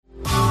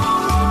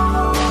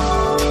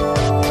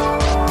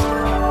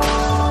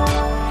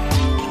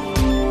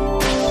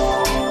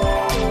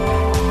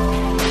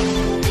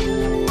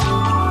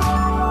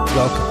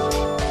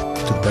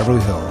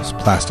Beverly Hills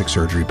Plastic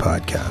Surgery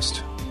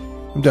Podcast.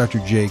 I'm Dr.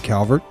 Jay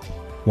Calvert,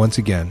 once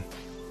again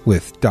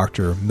with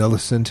Dr.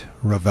 Millicent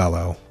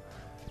Rovelo,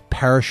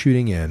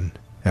 parachuting in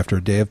after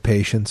a day of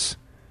patience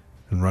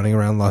and running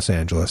around Los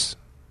Angeles.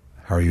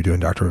 How are you doing,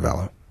 Dr.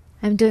 Rovelo?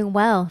 I'm doing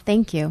well,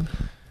 thank you.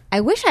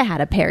 I wish I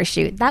had a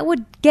parachute. That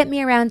would get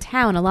me around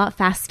town a lot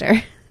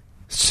faster.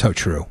 So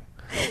true.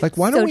 Like,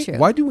 why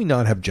do we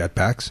not have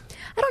jetpacks?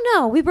 I don't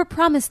know. We were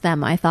promised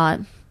them, I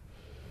thought.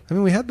 I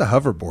mean, we had the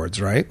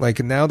hoverboards, right? Like,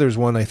 now there's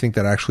one, I think,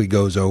 that actually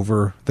goes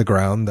over the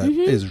ground that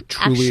is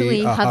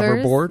truly a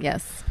hoverboard.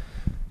 Yes.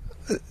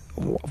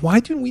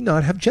 Why do we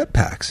not have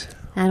jetpacks?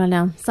 I don't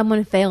know.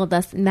 Someone failed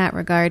us in that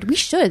regard. We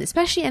should,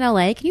 especially in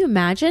LA. Can you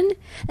imagine?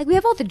 Like, we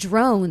have all the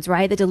drones,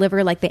 right, that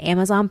deliver, like, the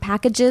Amazon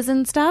packages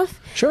and stuff.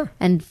 Sure.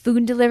 And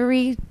food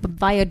delivery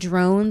via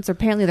drones.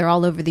 Apparently, they're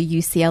all over the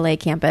UCLA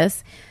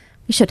campus.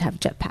 We should have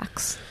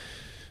jetpacks.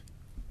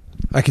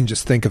 I can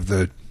just think of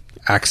the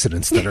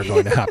accidents that are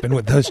going to happen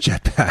with those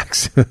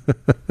jetpacks.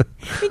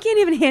 We can't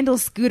even handle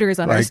scooters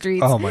on our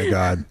streets. Oh, my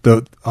God.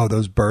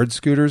 Those bird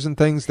scooters and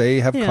things, they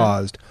have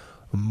caused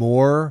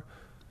more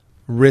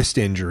wrist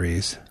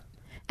injuries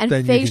and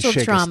facial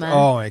trauma.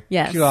 Oh my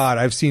God.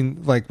 I've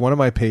seen, like, one of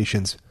my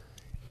patients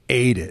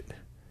ate it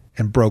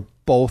and broke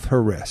both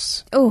her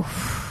wrists. Oh,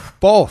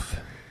 both.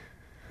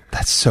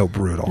 That's so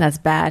brutal. That's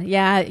bad.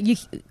 Yeah, you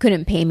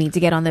couldn't pay me to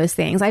get on those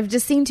things. I've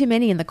just seen too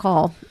many in the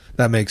call.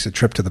 That makes a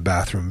trip to the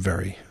bathroom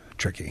very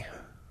tricky.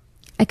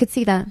 I could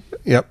see that.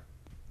 Yep.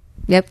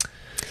 I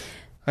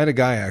had a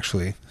guy,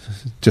 actually,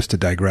 just to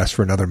digress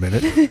for another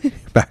minute,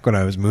 back when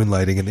I was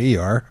moonlighting in the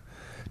ER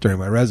during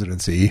my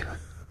residency,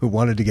 who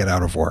wanted to get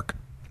out of work.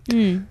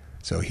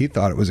 So he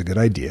thought it was a good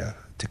idea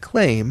to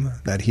claim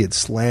that he had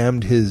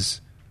slammed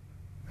his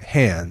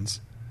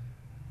hands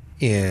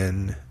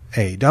in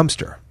a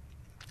dumpster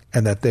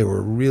and that they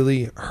were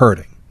really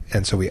hurting.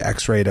 And so we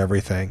x-rayed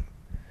everything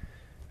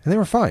and they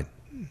were fine.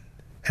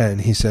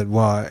 And he said,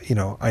 well,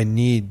 I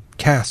need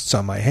casts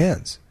on my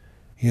hands.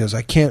 He goes,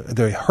 I can't,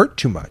 they hurt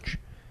too much.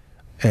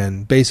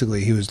 And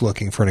basically he was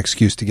looking for an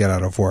excuse to get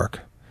out of work.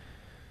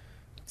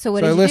 So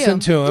I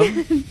listened to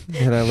him,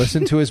 and I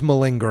listened to his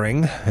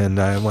malingering, and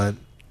I went,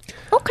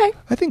 okay.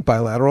 I think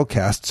bilateral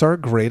casts are a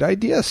great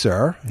idea,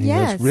 sir. He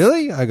goes,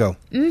 really? I go,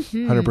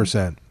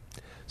 100%.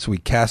 So we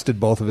casted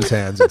both of his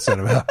hands and sent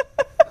him out.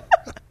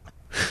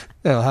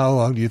 Now, how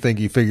long do you think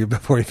he figured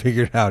before he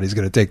figured out he's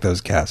going to take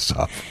those casts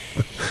off?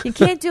 You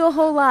can't do a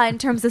whole lot in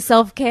terms of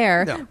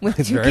self-care. No, with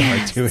it's two very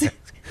casts. hard to do it.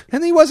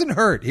 And he wasn't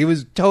hurt. He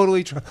was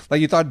totally, like,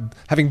 you thought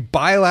having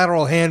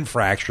bilateral hand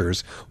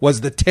fractures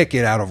was the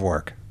ticket out of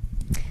work.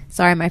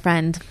 Sorry, my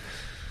friend.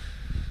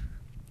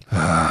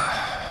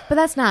 But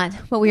that's not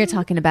what we are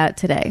talking about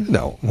today.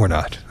 No, we're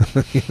not.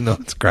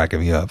 It's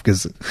cracking me up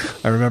because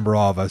I remember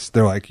all of us.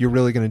 They're like, "You're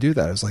really going to do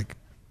that?" I was like,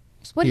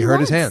 he hurt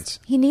his hands.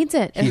 He needs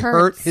it. It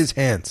hurts. Hurt his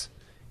hands.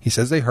 He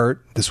says they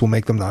hurt. This will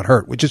make them not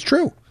hurt, which is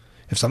true.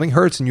 If something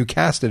hurts and you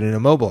cast it and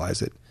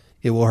immobilize it,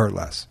 it will hurt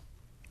less.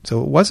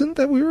 So it wasn't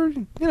that we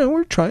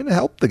were trying to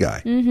help the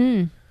guy.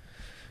 Mm-hmm.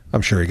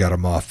 I'm sure he got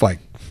him off. Like,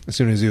 as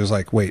soon as he was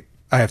like, "Wait,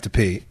 I have to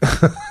pee."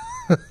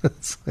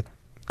 It's like,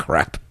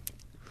 crap.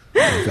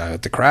 I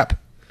got the crap.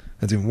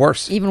 That's even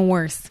worse. Even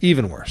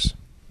worse.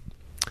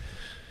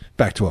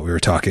 Back to what we were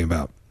talking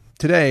about.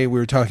 Today, we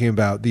were talking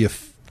about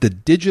the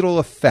digital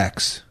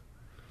effects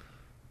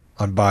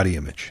on body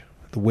image.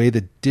 The way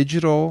the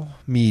digital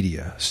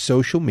media,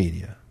 social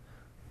media,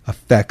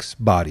 affects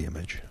body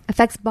image.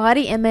 Affects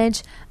body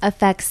image,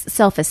 affects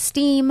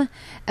self-esteem,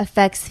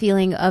 affects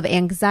feeling of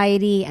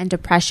anxiety and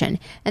depression.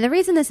 And the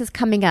reason this is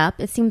coming up,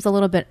 it seems a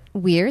little bit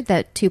weird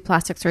that two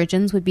plastic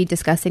surgeons would be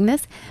discussing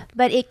this,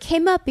 but it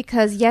came up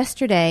because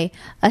yesterday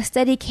a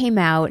study came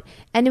out,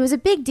 and it was a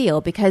big deal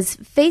because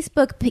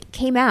Facebook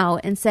came out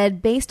and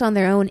said, based on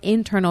their own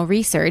internal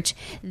research,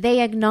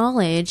 they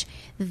acknowledge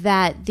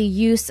that the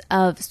use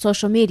of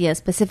social media,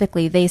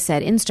 specifically they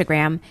said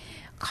Instagram,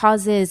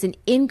 causes an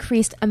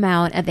increased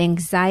amount of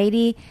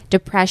anxiety,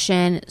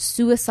 depression,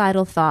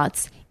 suicidal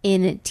thoughts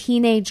in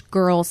teenage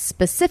girls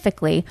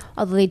specifically,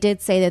 although they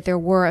did say that there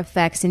were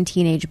effects in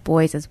teenage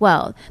boys as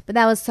well. But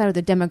that was sort of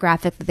the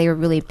demographic that they were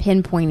really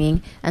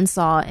pinpointing and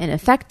saw an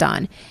effect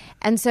on.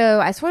 And so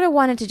I sort of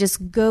wanted to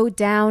just go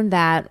down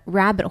that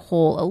rabbit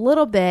hole a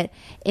little bit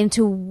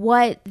into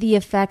what the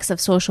effects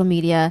of social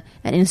media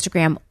and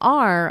Instagram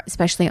are,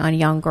 especially on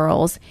young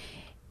girls,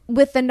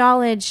 with the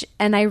knowledge,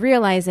 and I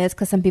realize this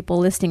because some people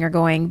listening are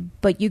going,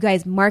 but you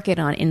guys market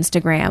on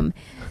Instagram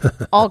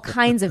all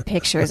kinds of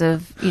pictures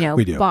of,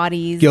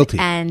 bodies Guilty.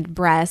 And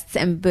breasts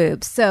and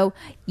boobs. So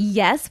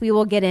yes, we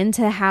will get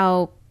into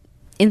how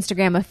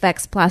Instagram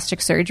affects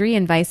plastic surgery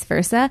and vice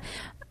versa,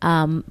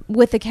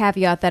 with the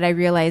caveat that I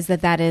realize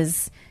that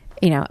is,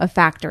 a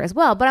factor as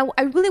well. But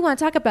I really want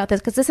to talk about this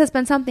because this has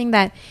been something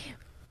that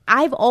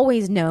I've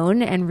always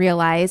known and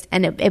realized,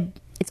 and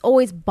it's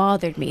always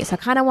bothered me. So I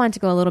kind of wanted to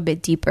go a little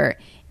bit deeper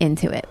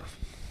into it.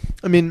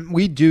 I mean,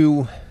 we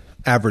do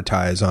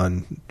advertise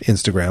on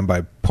Instagram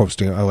by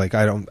posting, I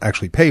don't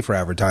actually pay for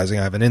advertising.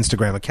 I have an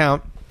Instagram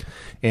account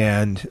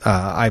And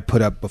I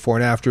put up before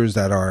and afters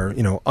that are,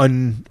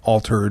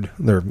 unaltered.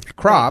 They're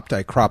cropped.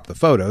 I crop the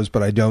photos,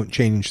 but I don't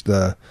change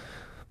the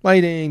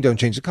lighting, don't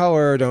change the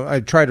color. I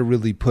try to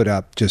really put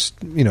up just,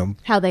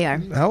 how they are,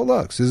 how it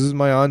looks. This is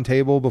my on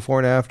table before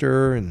and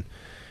after. And,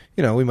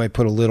 we might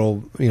put a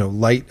little,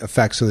 light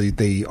effect so that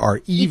they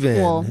are even.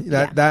 Equal.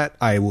 That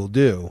I will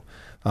do.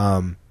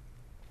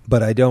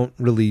 But I don't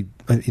really,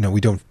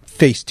 we don't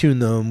Facetune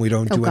them. We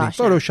don't do any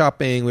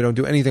photoshopping. We don't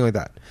do anything like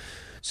that.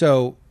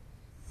 So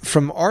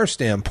from our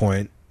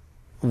standpoint,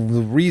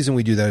 the reason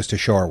we do that is to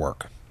show our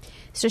work.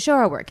 It's to show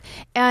our work.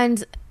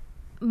 And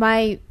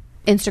my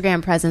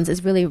Instagram presence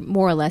is really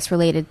more or less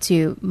related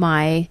to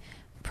my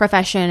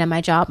profession and my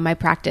job, my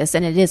practice,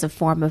 and it is a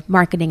form of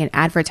marketing and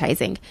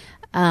advertising.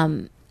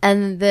 And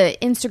the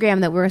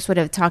Instagram that we're sort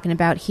of talking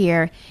about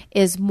here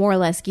is more or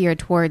less geared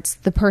towards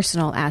the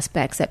personal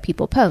aspects that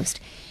people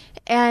post.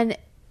 And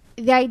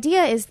the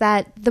idea is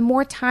that the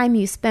more time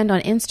you spend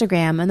on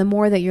Instagram and the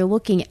more that you're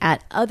looking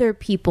at other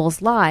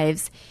people's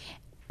lives,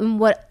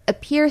 what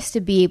appears to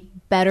be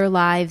better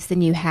lives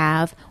than you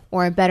have,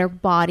 or a better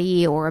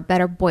body or a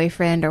better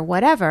boyfriend or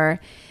whatever,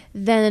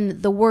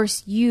 then the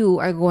worse you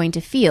are going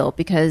to feel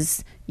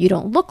because you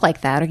don't look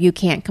like that or you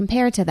can't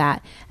compare to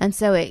that. And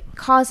so it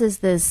causes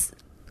this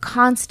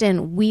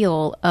constant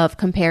wheel of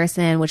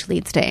comparison, which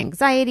leads to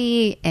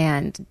anxiety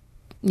and,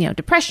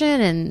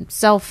 depression and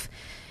self,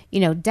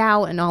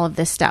 doubt and all of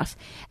this stuff.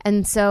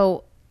 And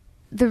so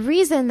the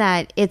reason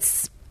that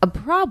it's a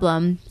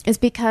problem is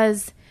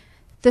because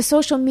the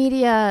social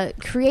media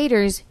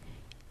creators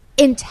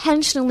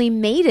intentionally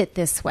made it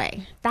this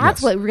way.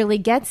 That's what really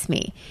gets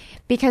me,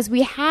 because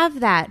we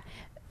have that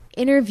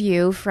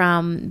interview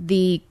from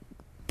the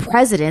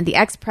president, the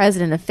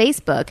ex-president of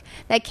Facebook,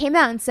 that came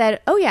out and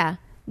said, oh yeah,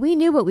 we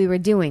knew what we were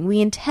doing.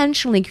 We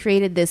intentionally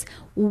created this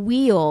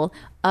wheel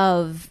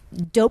of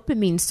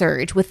dopamine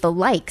surge with the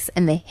likes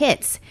and the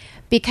hits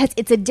because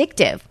it's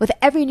addictive. With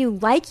every new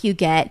like you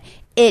get,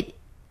 it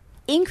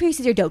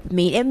increases your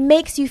dopamine, it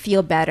makes you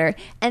feel better,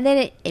 and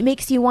then it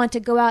makes you want to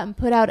go out and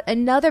put out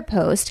another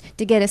post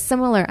to get a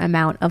similar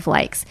amount of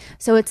likes.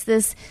 So it's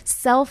this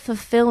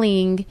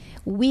self-fulfilling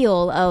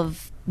wheel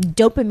of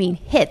dopamine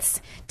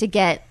hits to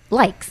get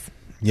likes.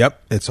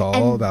 Yep, it's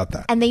all about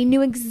that. And they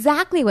knew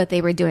exactly what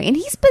they were doing. And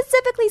he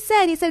specifically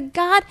said,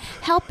 God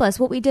help us,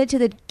 what we did to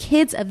the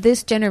kids of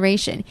this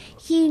generation.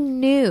 He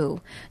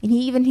knew. And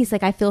he's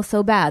like, I feel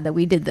so bad that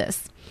we did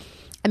this.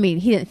 I mean,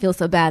 he didn't feel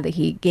so bad that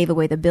he gave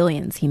away the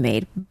billions he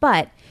made,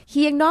 but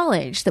he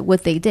acknowledged that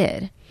what they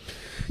did.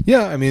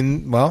 Yeah, I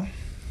mean, well,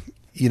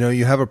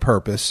 you have a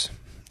purpose.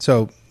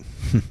 So,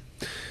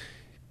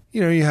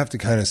 you have to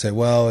kind of say,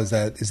 well, is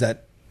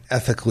that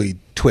ethically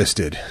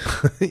twisted?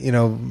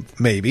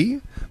 Maybe,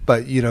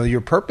 but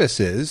your purpose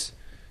is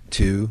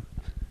to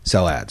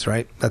sell ads,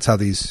 right? That's how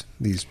these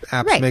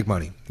apps make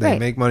money. They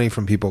make money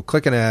from people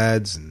clicking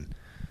ads and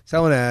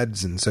selling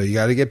ads, and so you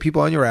got to get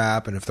people on your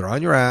app, and if they're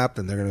on your app,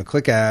 then they're going to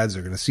click ads,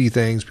 they're going to see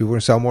things, people are going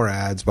to sell more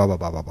ads, blah, blah,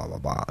 blah, blah, blah, blah,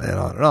 blah, and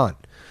on and on.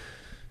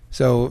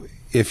 So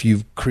if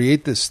you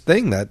create this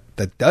thing that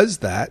does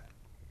that,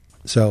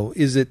 so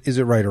is it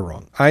right or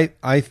wrong?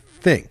 I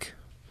think,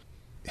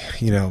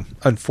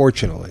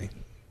 unfortunately,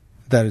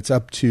 that it's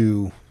up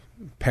to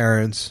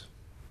parents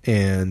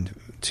and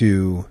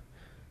to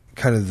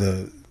kind of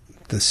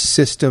the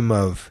system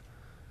of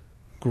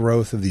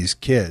growth of these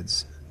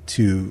kids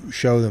to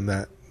show them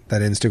that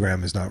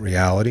Instagram is not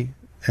reality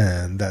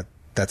and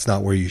that's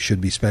not where you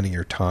should be spending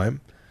your time.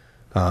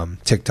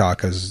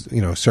 TikTok is,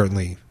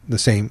 certainly the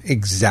same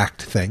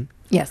exact thing.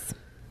 Yes.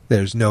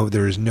 There is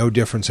no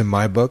difference in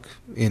my book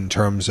in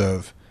terms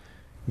of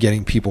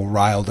getting people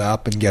riled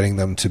up and getting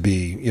them to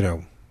be,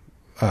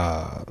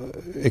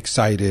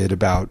 excited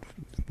about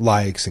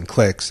likes and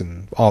clicks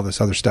and all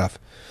this other stuff,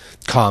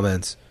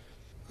 comments,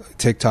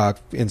 TikTok,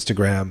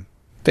 Instagram,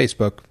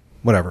 Facebook,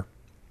 whatever.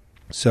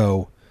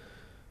 So,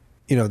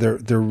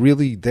 they're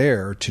really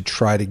there to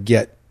try to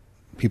get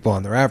people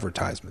on their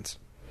advertisements.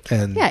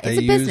 And it's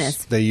a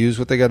business. They use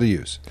what they got to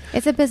use.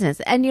 It's a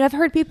business. And, I've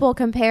heard people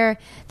compare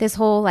this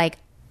whole,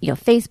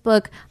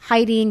 Facebook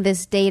hiding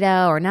this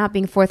data or not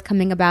being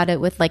forthcoming about it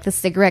with, the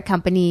cigarette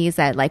companies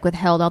that,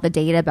 withheld all the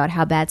data about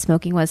how bad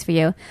smoking was for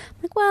you. I'm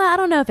like, well, I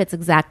don't know if it's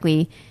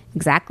exactly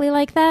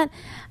like that.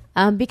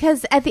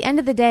 Because at the end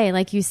of the day,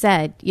 like you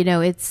said,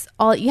 it's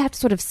all, you have to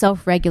sort of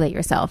self-regulate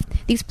yourself.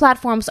 These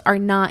platforms are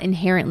not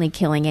inherently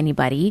killing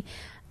anybody.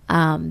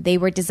 They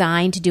were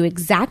designed to do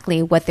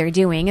exactly what they're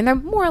doing, and they're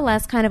more or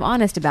less kind of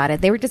honest about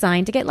it. They were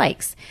designed to get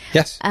likes.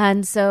 Yes.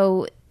 And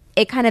so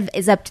it kind of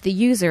is up to the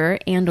user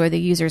and or the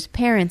user's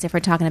parents, if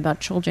we're talking about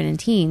children and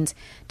teens,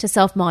 to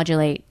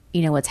self-modulate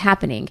what's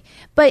happening.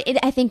 But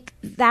I think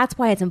that's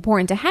why it's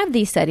important to have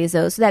these studies,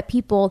 though, so that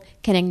people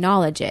can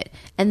acknowledge it.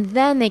 And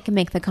then they can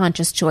make the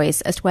conscious choice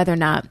as to whether or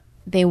not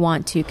they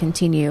want to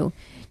continue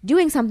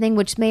doing something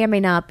which may or may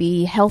not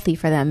be healthy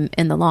for them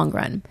in the long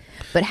run.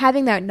 But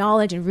having that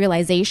knowledge and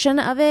realization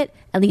of it,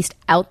 at least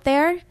out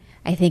there,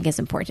 I think is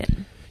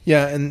important.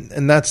 Yeah,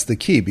 and that's the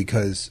key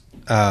because,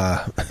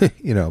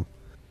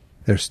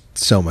 there's there's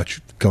so much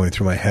going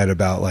through my head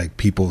about like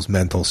people's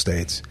mental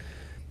states.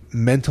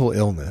 Mental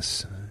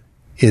illness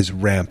is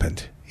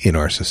rampant in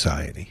our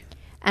society.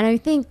 And I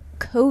think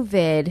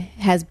COVID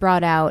has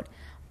brought out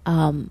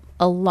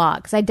a lot,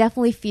 because I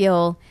definitely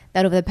feel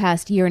that over the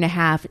past year and a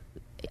half,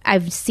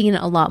 I've seen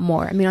a lot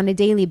more. I mean, on a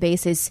daily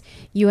basis,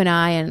 you and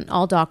I and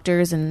all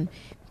doctors and,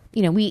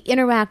 you know, we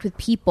interact with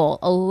people,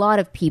 a lot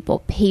of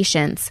people,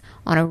 patients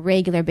on a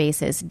regular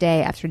basis,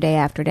 day after day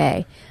after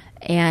day.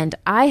 And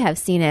I have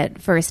seen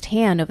it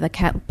firsthand over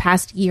the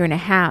past year and a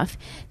half,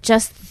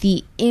 just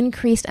the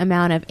increased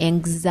amount of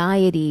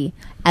anxiety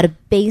at a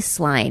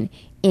baseline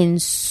in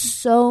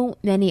so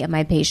many of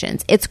my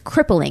patients. It's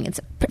crippling. It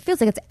feels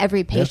like it's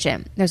every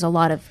patient. Yeah. There's a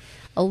lot of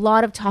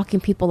talking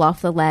people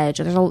off the ledge.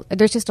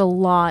 There's just a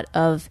lot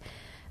of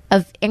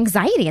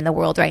anxiety in the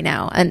world right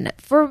now, and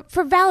for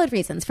valid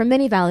reasons, for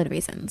many valid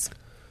reasons.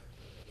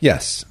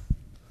 Yes,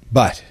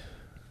 but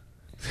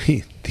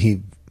the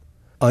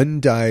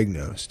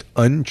undiagnosed,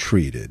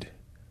 untreated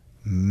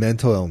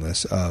mental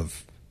illness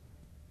of,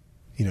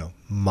 you know,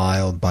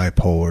 mild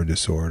bipolar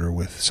disorder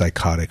with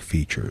psychotic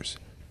features,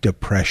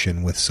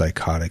 depression with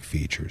psychotic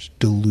features,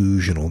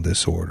 delusional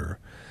disorder.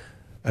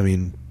 I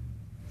mean,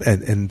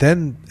 and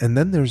then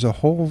there's a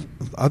whole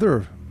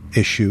other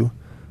issue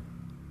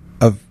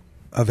of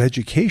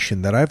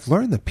education that I've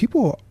learned that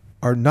people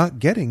are not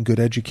getting good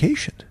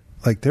education.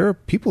 Like, there are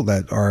people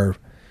that are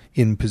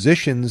in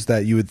positions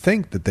that you would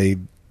think that they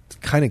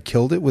kind of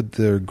killed it with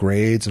their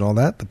grades and all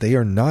that, but they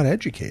are not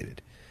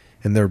educated,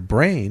 and their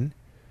brain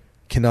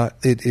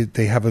cannot.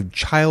 They have a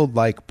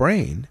childlike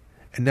brain,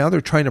 and now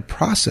they're trying to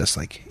process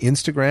like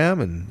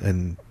Instagram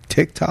and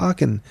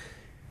TikTok and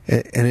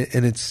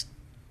it's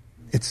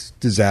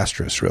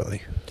disastrous,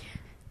 really.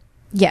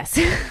 Yes,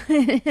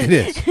 it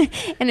is.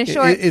 In a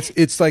short,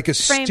 it's like a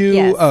frame, stew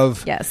yes,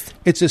 of yes.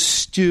 It's a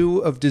stew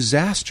of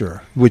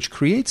disaster, which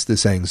creates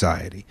this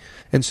anxiety,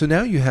 and so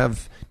now you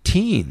have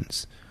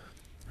teens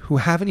who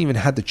haven't even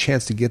had the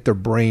chance to get their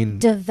brain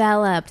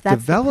developed.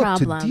 That's the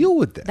problem. To deal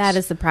with this. That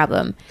is the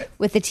problem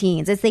with the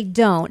teens, is they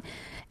don't.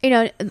 You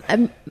know,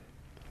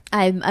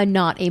 I'm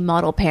not a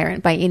model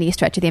parent by any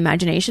stretch of the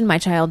imagination. My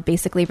child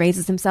basically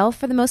raises himself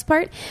for the most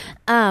part,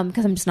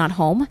 because I'm just not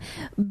home.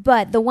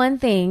 But the one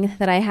thing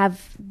that I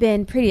have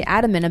been pretty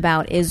adamant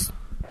about is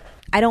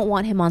I don't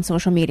want him on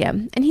social media.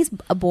 And he's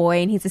a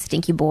boy, and he's a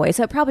stinky boy,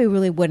 so it probably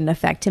really wouldn't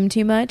affect him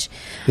too much.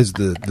 Is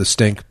the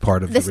stink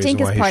part of the reason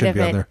why he should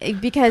be on there?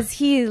 Because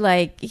he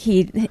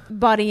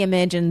body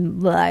image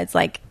and it's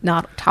like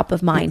not top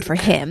of mind for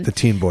him. The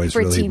teen boys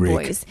really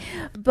reek.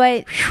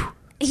 But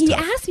he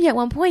asked me at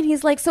one point,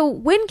 he's like, so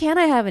when can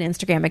I have an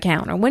Instagram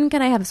account, or when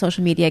can I have a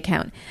social media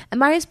account? And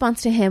my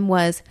response to him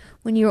was,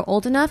 when you're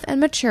old enough and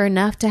mature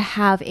enough to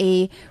have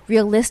a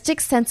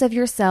realistic sense of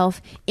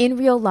yourself in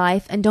real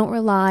life and don't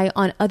rely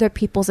on other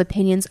people's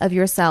opinions of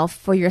yourself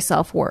for your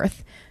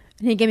self-worth.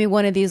 And he gave me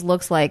one of these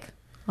looks like,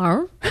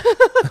 huh?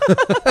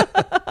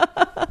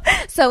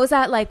 So is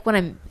that like when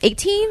I'm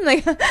 18?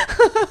 Like, and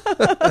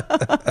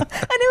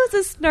it was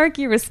a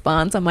snarky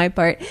response on my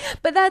part.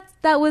 But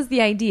that was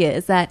the idea,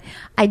 is that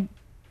I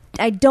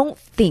don't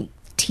think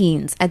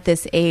teens at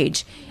this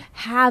age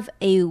have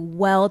a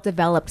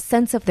well-developed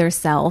sense of their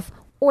self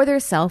or their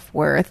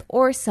self-worth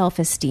or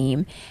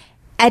self-esteem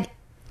at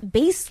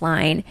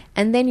baseline,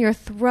 and then you're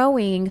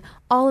throwing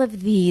all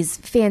of these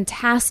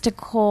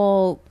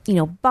fantastical, you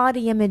know,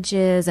 body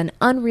images and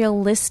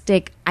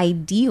unrealistic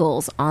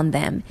ideals on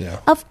them. Yeah.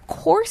 Of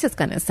course it's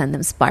going to send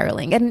them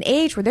spiraling at an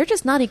age where they're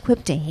just not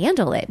equipped to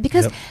handle it.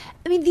 Because, yep.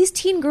 I mean, these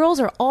teen girls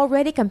are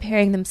already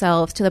comparing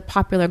themselves to the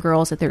popular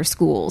girls at their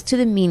schools, to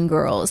the mean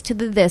girls, to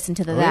the this and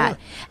to the that.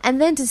 Yeah. And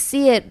then to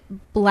see it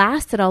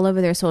blasted all over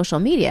their social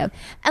media.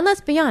 And let's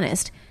be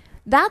honest,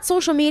 that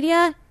social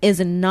media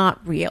is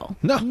not real.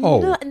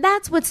 No.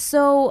 That's what's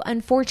so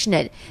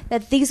unfortunate,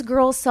 that these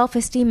girls'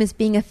 self-esteem is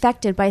being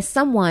affected by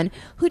someone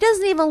who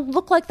doesn't even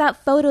look like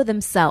that photo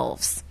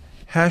themselves.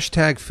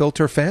 Hashtag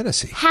filter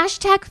fantasy.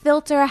 Hashtag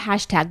filter,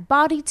 hashtag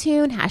body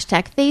tune,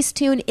 hashtag face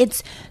tune.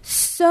 It's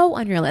so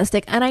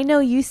unrealistic. And I know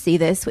you see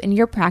this in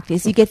your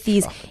practice. You get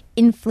these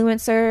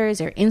influencers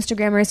or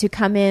Instagrammers who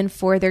come in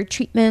for their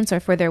treatments or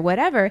for their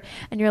whatever.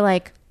 And you're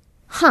like,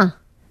 huh,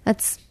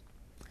 that's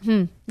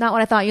not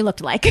what I thought you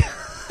looked like.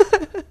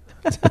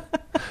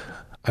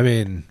 I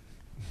mean,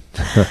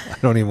 I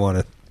don't even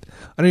want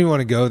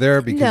to go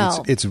there, because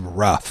it's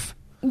rough.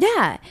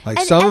 Yeah.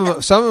 Like some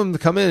of them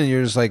come in and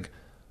you're just like,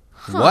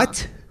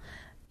 what?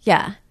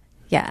 Yeah.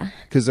 Yeah.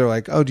 Because they're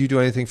like, oh, do you do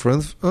anything for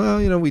us?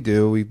 Well, you know, we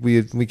do.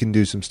 We can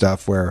do some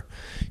stuff where,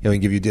 you know, we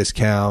give you a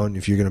discount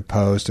if you're going to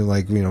post, and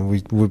like, you know,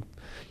 we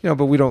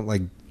but we don't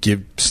like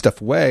give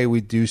stuff away.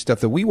 We do stuff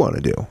that we want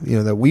to do, you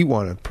know, that we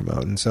want to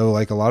promote. And so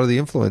like a lot of the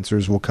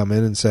influencers will come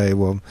in and say,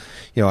 well,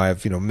 you know, I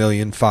have, you know,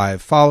 1,000,005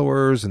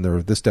 followers and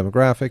they're this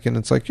demographic. And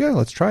it's like, yeah,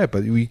 let's try it.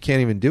 But we can't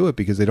even do it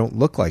because they don't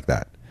look like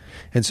that.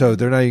 And so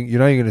you're not even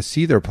going to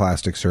see their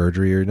plastic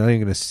surgery, or you're not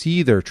even going to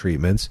see their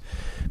treatments,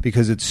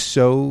 because it's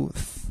so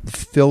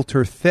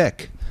filter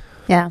thick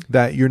Yeah.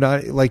 that you're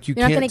not like You're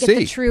not can't going to get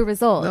see. the true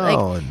result. No,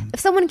 Like if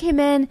someone came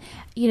in,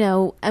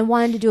 and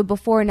wanted to do a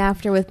before and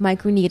after with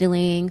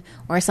microneedling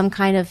or some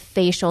kind of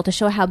facial to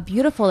show how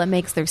beautiful it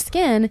makes their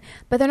skin,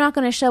 but they're not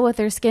going to show what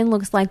their skin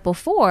looks like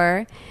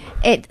before,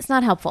 it's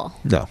not helpful.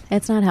 No.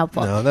 It's not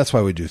helpful. No, that's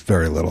why we do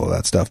very little of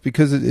that stuff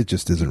because it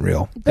just isn't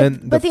real.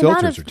 And But the the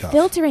amount filters of are tough.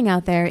 filtering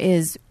out there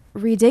is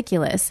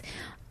ridiculous.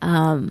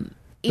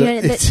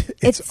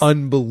 It's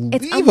unbelievable.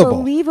 It's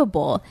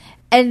unbelievable.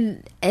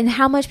 And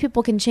how much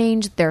people can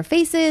change their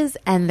faces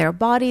and their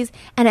bodies.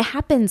 And it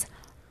happens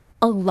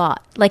a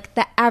lot. Like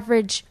the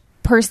average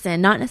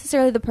person, not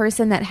necessarily the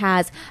person that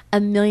has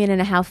 1.5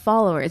 million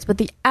followers, but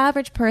the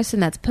average person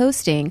that's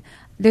posting,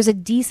 there's a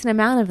decent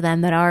amount of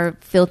them that are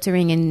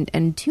filtering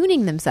and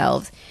tuning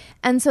themselves.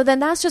 And so then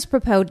that's just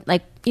proposed,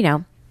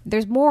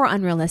 there's more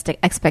unrealistic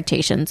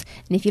expectations.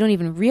 And if you don't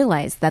even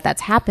realize that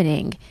that's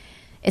happening,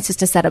 it's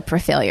just a setup for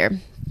failure.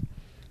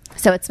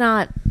 So it's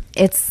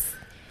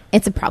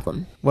a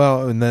problem.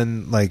 Well, and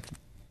then like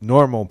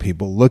normal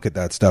people look at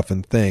that stuff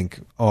and think,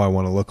 oh, I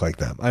want to look like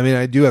them. I mean,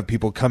 I do have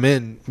people come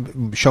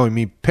in showing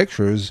me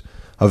pictures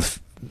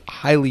of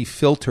highly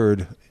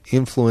filtered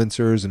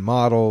influencers and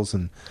models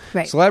and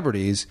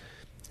celebrities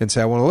and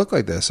say, I want to look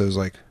like this. I was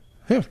like,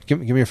 here,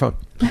 give me your phone.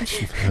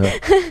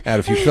 Add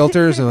a few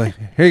filters and like,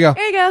 here you go.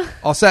 Here you go.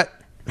 All set.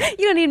 You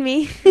don't need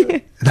me.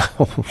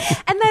 No.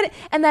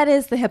 And that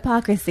is the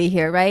hypocrisy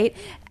here, right?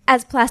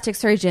 As plastic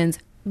surgeons,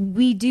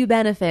 we do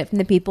benefit from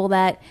the people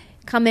that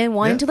come in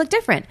wanting to look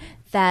different,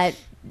 that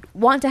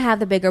want to have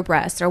the bigger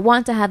breasts or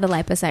want to have the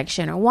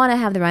liposuction or want to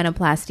have the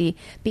rhinoplasty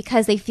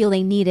because they feel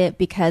they need it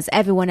because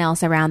everyone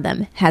else around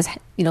them has,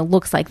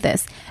 looks like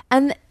this.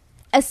 And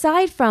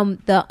aside from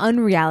the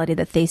unreality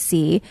that they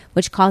see,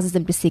 which causes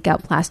them to seek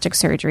out plastic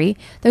surgery,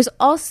 there's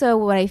also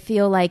what I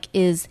feel like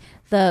is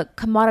the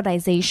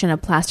commoditization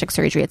of plastic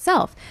surgery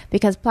itself,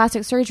 because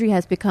plastic surgery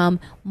has become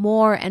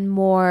more and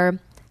more,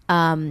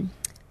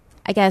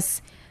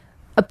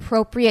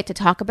 appropriate to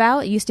talk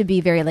about. It used to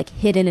be very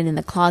hidden and in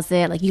the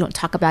closet, like you don't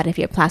talk about it if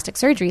you have plastic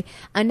surgery.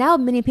 And now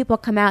many people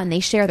come out and they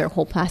share their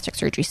whole plastic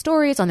surgery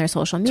stories on their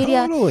social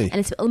media. Totally. And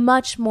it's a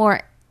much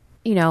more,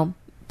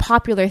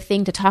 popular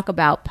thing to talk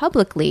about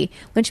publicly,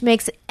 which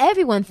makes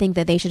everyone think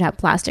that they should have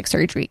plastic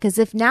surgery. Because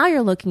if now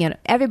you're looking at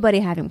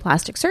everybody having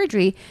plastic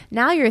surgery,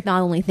 now you're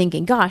not only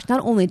thinking, gosh, not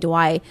only do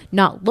I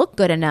not look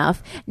good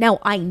enough, now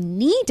I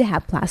need to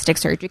have plastic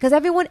surgery because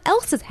everyone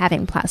else is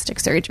having plastic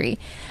surgery.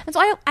 And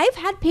so I've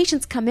had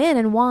patients come in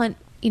and want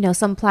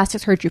some plastic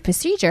surgery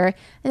procedure,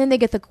 and then they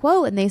get the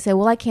quote and they say,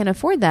 well, I can't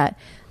afford that.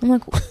 I'm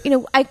like,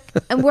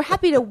 and we're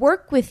happy to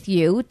work with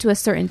you to a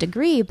certain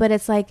degree, but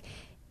it's like,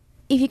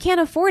 if you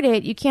can't afford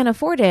it, you can't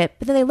afford it.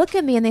 But then they look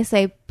at me and they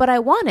say, but I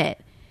want it.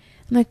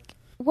 I'm like,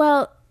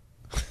 well,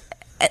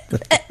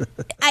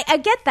 I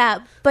get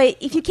that. But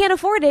if you can't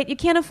afford it, you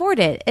can't afford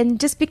it. And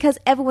just because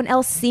everyone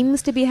else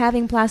seems to be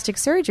having plastic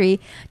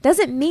surgery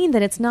doesn't mean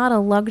that it's not a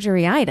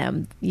luxury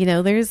item.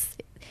 There's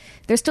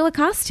still a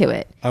cost to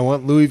it. I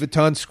want Louis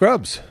Vuitton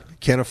scrubs.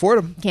 Can't afford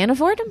them. Can't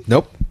afford them?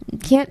 Nope.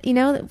 Can't,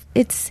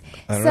 it's...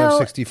 I don't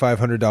have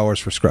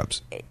 $6,500 for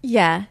scrubs.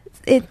 Yeah,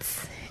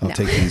 it's... I'll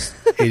take these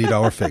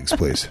 $80 figs,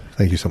 please.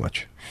 Thank you so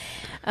much.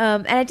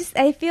 And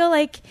I feel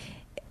like,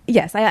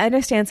 yes, I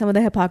understand some of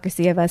the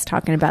hypocrisy of us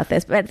talking about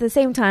this, but at the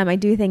same time, I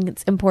do think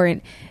it's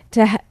important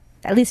to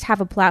at least have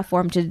a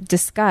platform to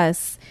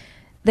discuss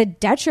the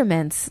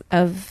detriments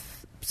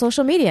of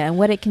social media and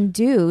what it can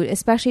do,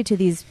 especially to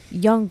these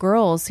young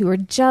girls who are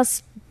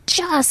just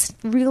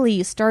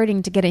really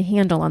starting to get a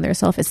handle on their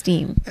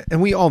self-esteem. And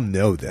we all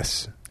know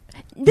this.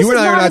 You and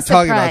I are not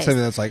talking about surprise.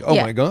 something that's like, oh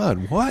my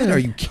God, what? Are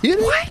you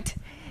kidding? What?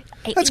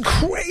 That's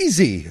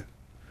crazy.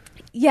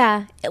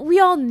 Yeah, we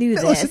all knew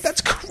this. Listen,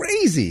 that's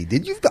crazy.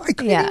 I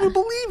couldn't even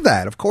believe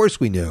that. Of course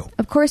we knew.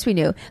 Of course we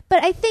knew.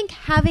 But I think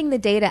having the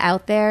data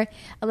out there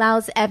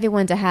allows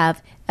everyone to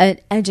have an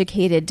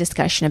educated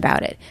discussion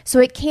about it. So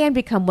it can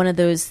become one of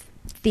those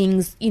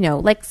things,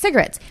 like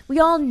cigarettes. We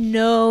all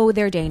know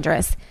they're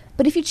dangerous.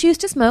 But if you choose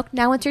to smoke,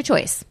 now it's your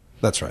choice.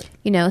 That's right.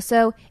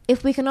 So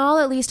if we can all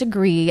at least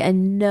agree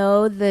and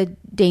know the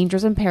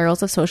dangers and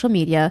perils of social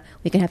media,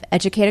 we can have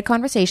educated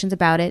conversations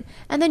about it,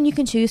 and then you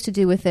can choose to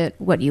do with it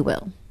what you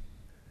will.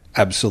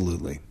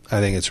 Absolutely. I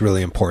think it's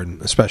really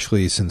important,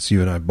 especially since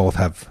you and I both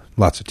have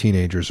lots of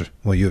teenagers.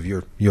 Well,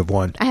 you have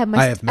one. I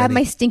have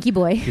my stinky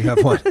boy. You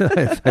have one.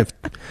 I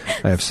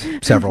have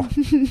several.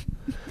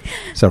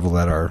 Several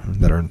that are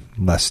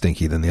less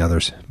stinky than the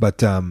others.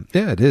 But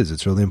it is.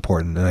 It's really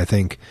important. And I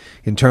think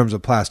in terms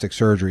of plastic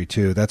surgery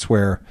too, that's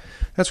where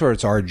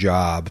it's our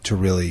job to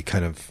really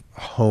kind of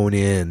hone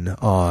in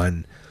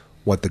on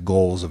what the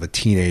goals of a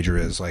teenager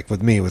is. Like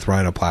with me, with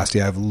rhinoplasty,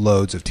 I have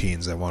loads of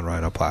teens that want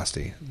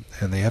rhinoplasty.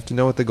 And they have to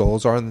know what the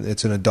goals are. And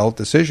it's an adult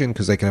decision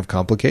because they can have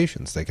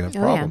complications. They can have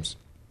problems.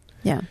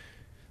 Yeah.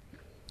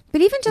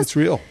 But even just... It's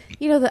real.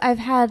 I've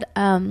had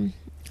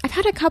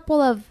a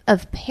couple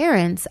of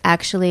parents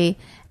actually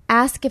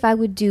ask if I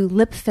would do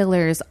lip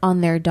fillers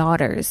on their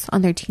daughters,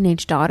 on their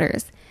teenage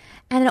daughters.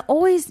 And it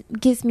always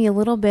gives me a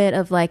little bit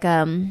of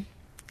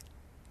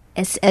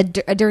it's a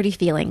dirty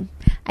feeling.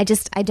 I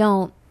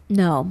don't,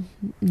 no.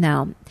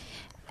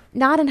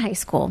 Not in high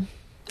school.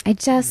 I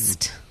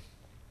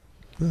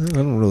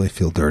don't really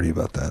feel dirty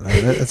about that.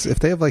 If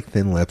they have like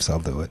thin lips, I'll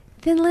do it.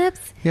 Thin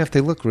lips? Yeah, if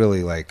they look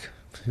really like,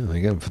 you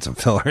gotta put some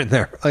filler in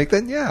there. Like,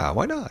 then yeah,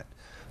 why not?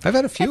 I've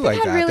had a few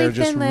like that. They're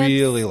just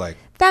really like.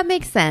 That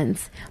makes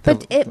sense.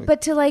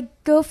 But to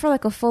like go for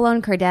like a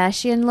full-on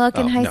Kardashian look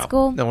in high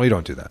school? No, we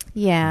don't do that.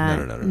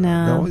 Yeah.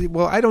 No.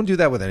 Well, I don't do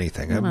that with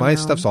anything. My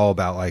stuff's all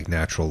about like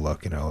natural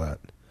look and all that.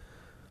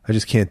 I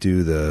just can't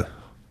do the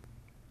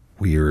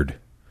weird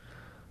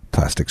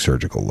plastic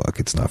surgical look.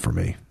 It's not for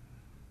me.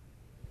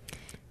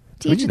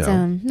 Teach its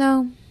own.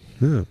 No.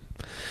 Yeah.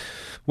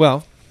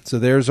 Well, so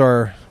there's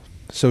our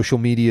social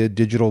media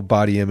digital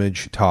body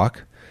image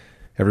talk.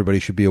 Everybody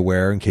should be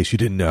aware in case you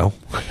didn't know.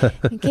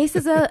 In case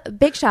it's a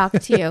big shock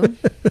to you.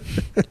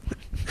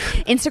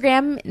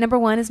 Instagram, number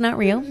 1, is not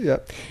real.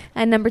 Yep.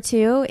 And number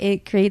 2,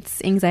 it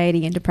creates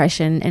anxiety and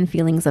depression and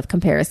feelings of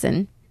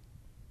comparison,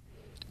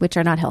 which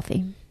are not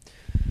healthy.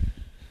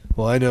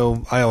 Well, I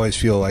know I always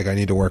feel like I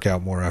need to work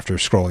out more after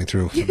scrolling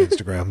through from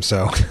Instagram,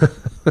 so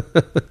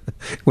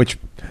which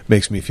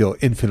makes me feel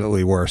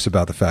infinitely worse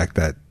about the fact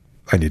that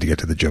I need to get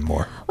to the gym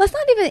more. Well, it's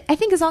not even, I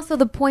think it's also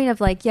the point of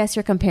like, yes,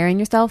 you're comparing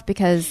yourself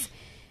because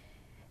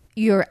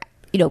you're,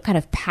 kind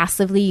of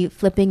passively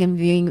flipping and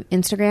viewing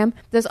Instagram.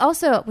 There's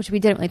also, which we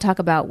didn't really talk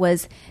about,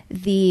 was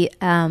the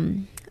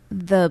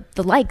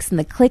likes and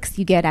the clicks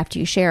you get after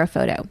you share a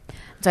photo.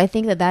 So I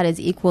think that is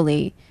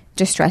equally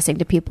distressing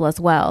to people as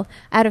well.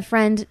 I had a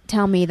friend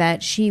tell me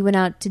that she went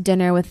out to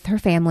dinner with her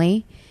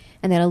family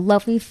and they had a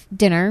lovely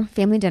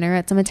family dinner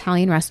at some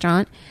Italian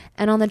restaurant.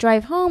 And on the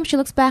drive home, she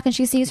looks back and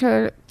she sees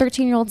her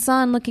 13-year-old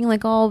son looking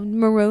like all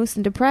morose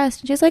and depressed.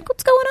 And she's like,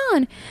 what's going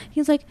on?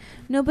 He's like,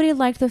 nobody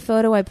liked the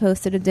photo I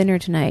posted at dinner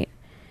tonight.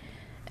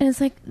 And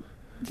it's like,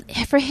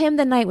 for him,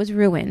 the night was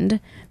ruined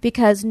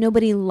because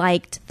nobody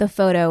liked the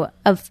photo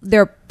of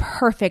their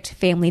perfect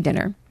family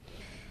dinner.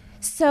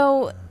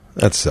 So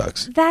that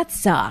sucks.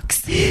 That's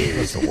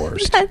the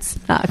worst. That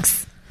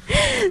sucks.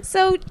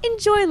 So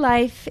enjoy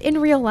life in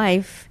real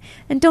life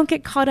and don't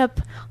get caught up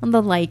on the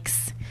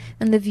likes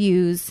and the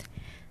views,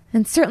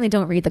 and certainly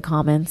don't read the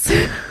comments.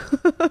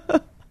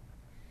 That's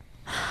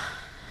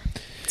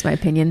my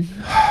opinion.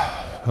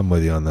 I'm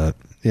with you on that.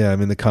 Yeah, I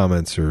mean, the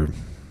comments are,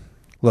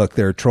 look,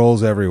 there are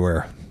trolls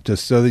everywhere.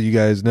 Just so that you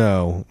guys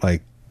know,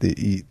 like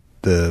the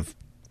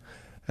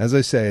as I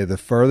say, the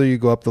further you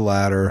go up the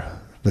ladder,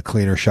 the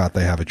cleaner shot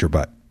they have at your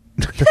butt.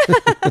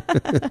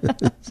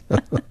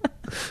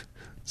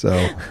 So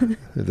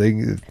if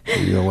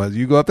as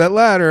you go up that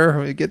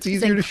ladder, it gets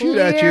easier to shoot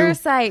at you. Clear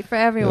sight for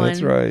everyone.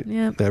 That's right.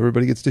 Yep.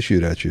 Everybody gets to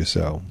shoot at you.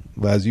 So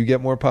as you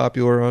get more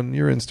popular on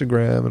your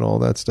Instagram and all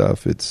that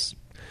stuff,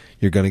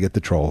 you're going to get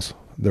the trolls.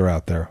 They're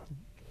out there.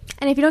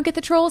 And if you don't get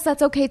the trolls,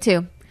 that's okay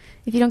too.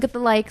 If you don't get the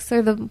likes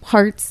or the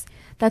hearts,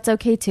 that's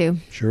okay too.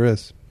 Sure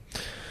is.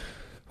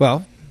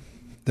 Well,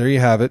 there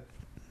you have it.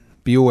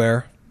 Be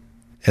aware.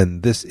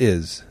 And this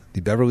is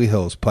the Beverly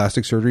Hills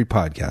Plastic Surgery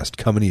Podcast,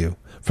 coming to you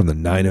from the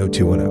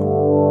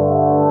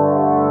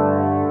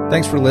 90210.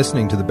 Thanks for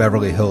listening to the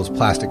Beverly Hills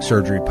Plastic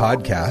Surgery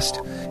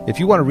Podcast. If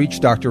you want to reach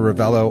Dr.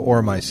 Ravello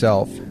or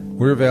myself,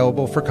 we're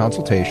available for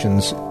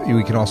consultations.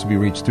 We can also be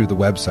reached through the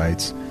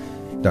websites.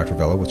 Dr.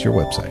 Ravello, what's your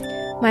website?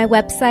 My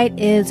website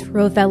is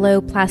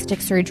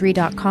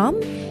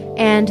rovelloplasticsurgery.com,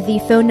 and the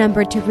phone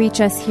number to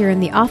reach us here in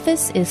the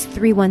office is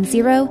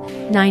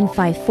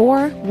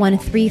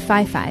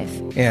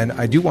 310-954-1355. And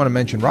I do want to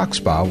mention Rock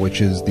Spa, which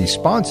is the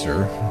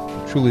sponsor,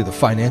 truly the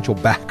financial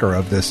backer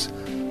of this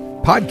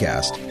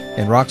podcast.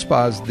 And Rock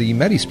Spa is the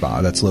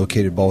Medi-Spa that's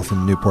located both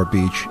in Newport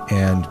Beach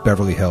and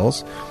Beverly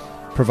Hills,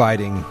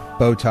 providing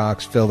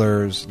Botox,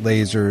 fillers,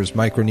 lasers,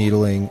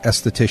 microneedling,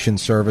 esthetician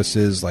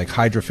services like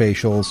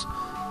hydrofacials.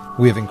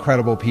 We have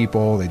incredible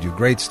people. They do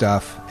great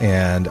stuff.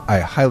 And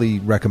I highly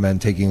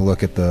recommend taking a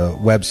look at the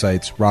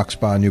websites,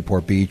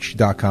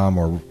 rockspanewportbeach.com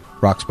or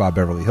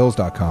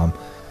rockspabeverlyhills.com.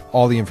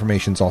 All the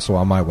information is also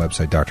on my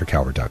website,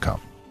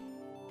 drcalvert.com.